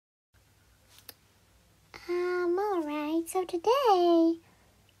so today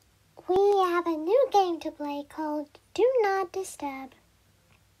we have a new game to play called Do Not Disturb.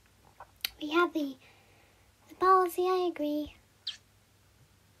 We have the policy, I agree.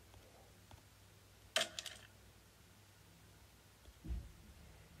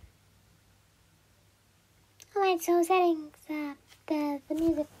 Alright, so settings, the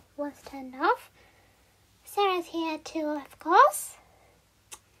music was turned off. Sarah's here too, of course.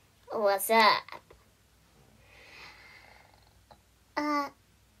 What's up?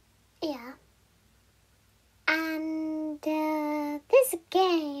 Yeah. And, this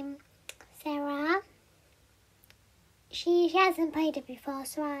game, Sarah, she hasn't played it before,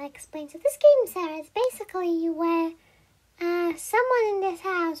 so I'll explain. So this game, Sarah, is basically you were, someone in this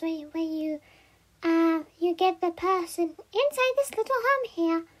house where you get the person inside this little home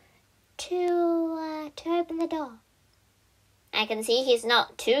here to open the door. I can see he's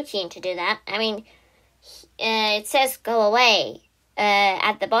not too keen to do that. I mean, it says go away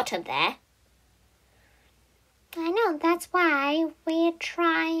at the bottom there. I know, that's why we're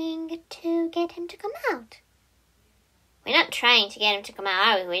trying to get him to come out. We're not trying to get him to come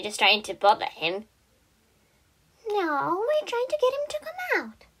out, are we? We're just trying to bother him. No, we're trying to get him to come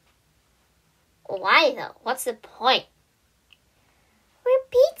out. Why, though? What's the point? We're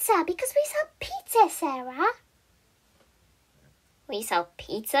pizza, because we sell pizza, Sarah. We sell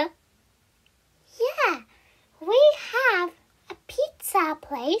pizza? Yeah, we have a pizza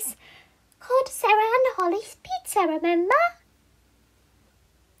place called Sarah and Holly's Pizza, remember?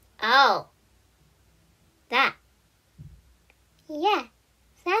 Oh. That. Yeah,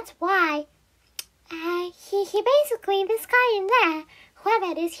 that's why. He basically, this guy in there,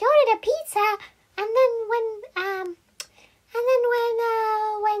 whoever it is, he ordered a pizza, and then when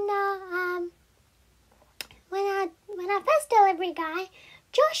our first delivery guy,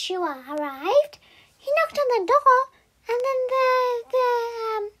 Joshua, arrived, he knocked on the door, and then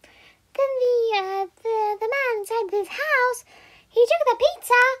the man inside this house, he took the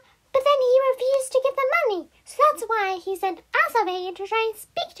pizza, but then he refused to give the money. So that's why he sent us over here to try and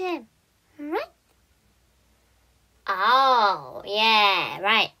speak to him. Right? Oh, yeah,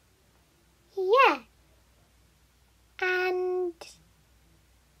 right. Yeah. And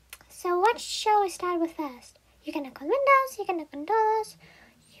so what shall we start with first? You can knock on windows, you can knock on doors,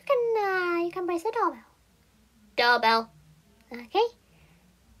 you can press the doorbell. Doorbell. Okay.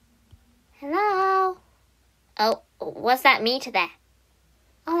 Hello? Oh, what's that meter there?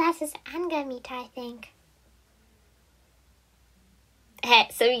 Oh, that's his anger meter, I think. Hey,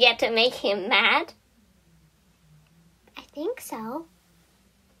 so you get to make him mad? I think so.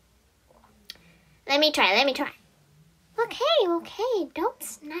 Let me try. Okay, don't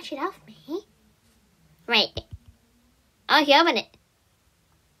snatch it off me. Right. Oh, he opened it.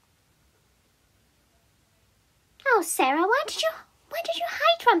 Oh, Sarah, why did you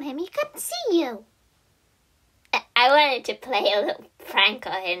hide from him? He couldn't see you. I wanted to play a little prank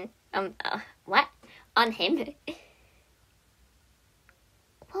on him. What? On him?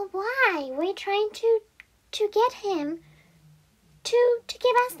 Well, why? We're trying to get him to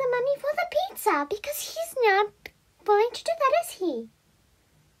give us the money for the pizza because he's not willing to do that, is he?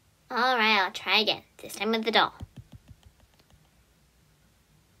 All right, I'll try again. This time with the doll.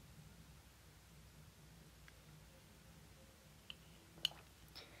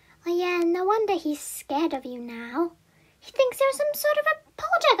 Oh yeah, no wonder he's scared of you now. He thinks you're some sort of a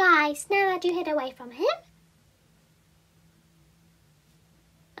poltergeist now that you hid away from him.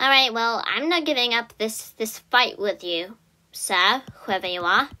 All right, well, I'm not giving up this fight with you, sir, whoever you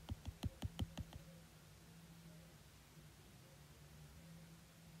are.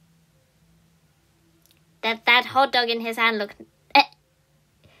 That hot dog in his hand looked...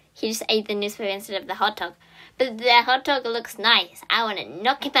 He just ate the newspaper instead of the hot dog. But the hot dog looks nice. I want to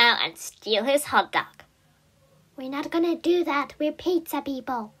knock him out and steal his hot dog. We're not gonna do that. We're pizza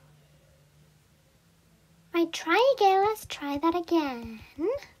people. Right, try again. Let's try that again.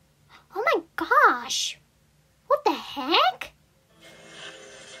 Oh my gosh. What the heck?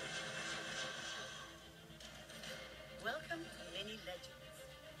 Welcome to Many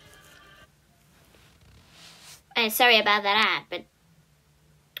Legends. Sorry about that ad, but...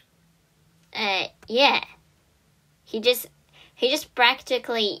 yeah. He just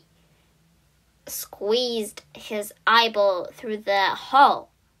practically squeezed his eyeball through the hole.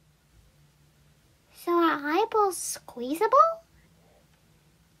 So our eyeball's squeezable?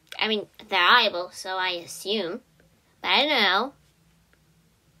 I mean, they're eyeballs, so I assume. But I don't know.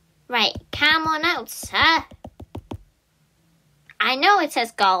 Right, come on out, sir. I know it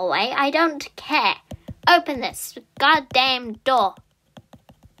says go away. I don't care. Open this goddamn door.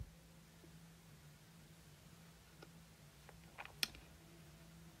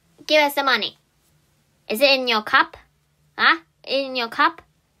 Give us the money. Is it in your cup? Huh? In your cup?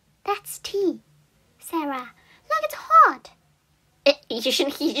 That's tea, Sarah. Look, it's hot. You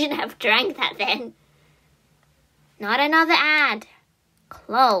shouldn't have drank that then. Not another ad.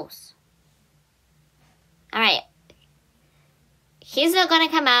 Close. Alright. He's not gonna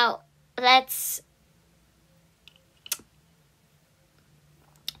come out.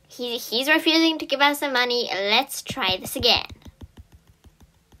 He's refusing to give us the money. Let's try this again.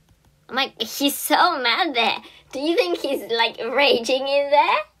 I'm like, he's so mad there. Do you think he's like raging in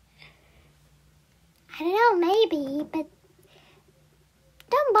there? I don't know, maybe, but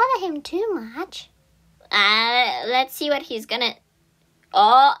don't bother him too much. Let's see what he's gonna...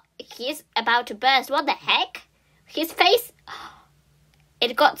 Oh, he's about to burst. What the heck? His face...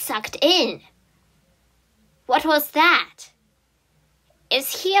 It got sucked in. What was that?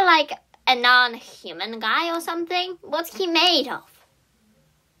 Is he like a non-human guy or something? What's he made of?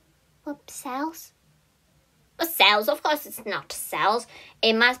 What, cells? Cells? Of course it's not cells.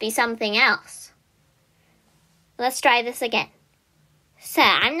 It must be something else. Let's try this again. Sir,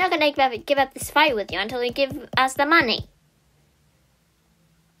 I'm not going to give up this fight with you until you give us the money.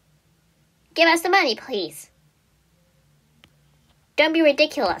 Give us the money, please. Don't be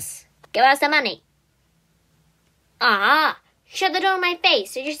ridiculous. Give us the money. Ah, shut the door in my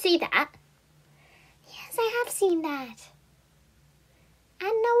face. Did you see that? Yes, I have seen that. And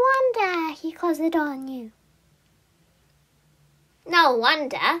no wonder he closed the door on you. No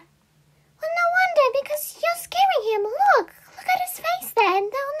wonder. Well, no wonder, because you're scaring him. Look at his face there on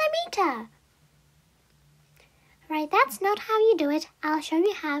the meter. Right, that's not how you do it. I'll show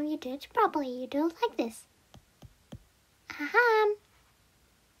you how you do it properly. You do it like this. Ahem.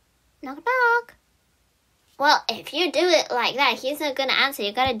 Knock, knock. Well, if you do it like that, he's not going to answer.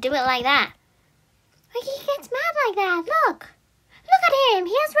 You got to do it like that. Well, he gets mad like that. Look at him.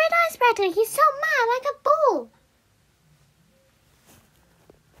 He has red eyes, Bretton. He's so mad, like a bull.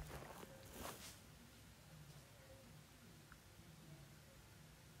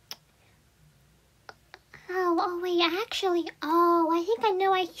 Oh, wait, actually, I think I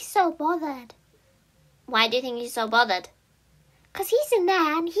know why he's so bothered. Why do you think he's so bothered? Because he's in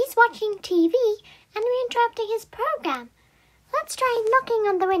there and he's watching TV and we're interrupting his program. Let's try knocking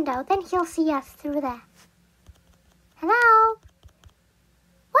on the window, then he'll see us through there. Hello?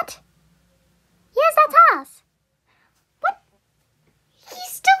 What? Yes, that's us. What? He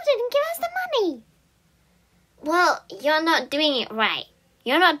still didn't give us the money. Well, you're not doing it right.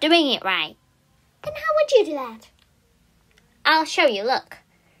 You're not doing it right. Then how would you do that? I'll show you, look.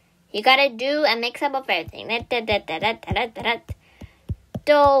 You gotta do a mix-up of everything.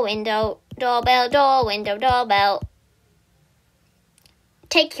 Door, window, doorbell, door, window, doorbell.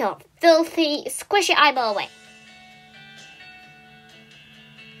 Take your filthy, squishy eyeball away.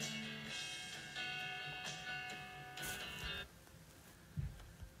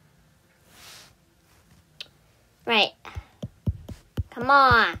 Right. Come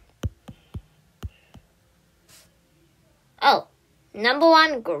on. Oh, number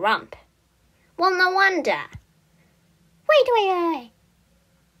one, grump. Well, no wonder. Wait.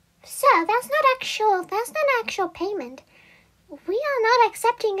 Sir, that's not actual payment. We are not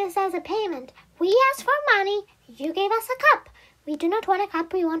accepting this as a payment. We asked for money. You gave us a cup. We do not want a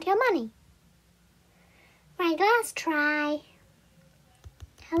cup. We want your money. Right, let's try.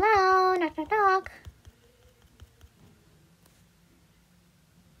 Hello, knock, knock, knock.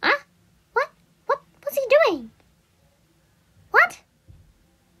 Huh? What's he doing? What?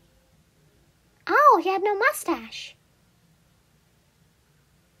 Oh, he had no mustache.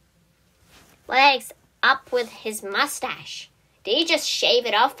 What's up with his mustache? Did he just shave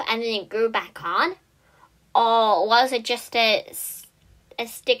it off and then it grew back on? Or was it just a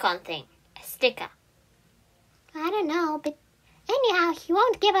stick-on thing? A sticker? I don't know, but anyhow, he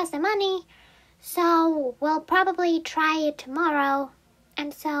won't give us the money, so we'll probably try it tomorrow.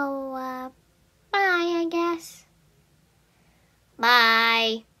 And so, bye, I guess.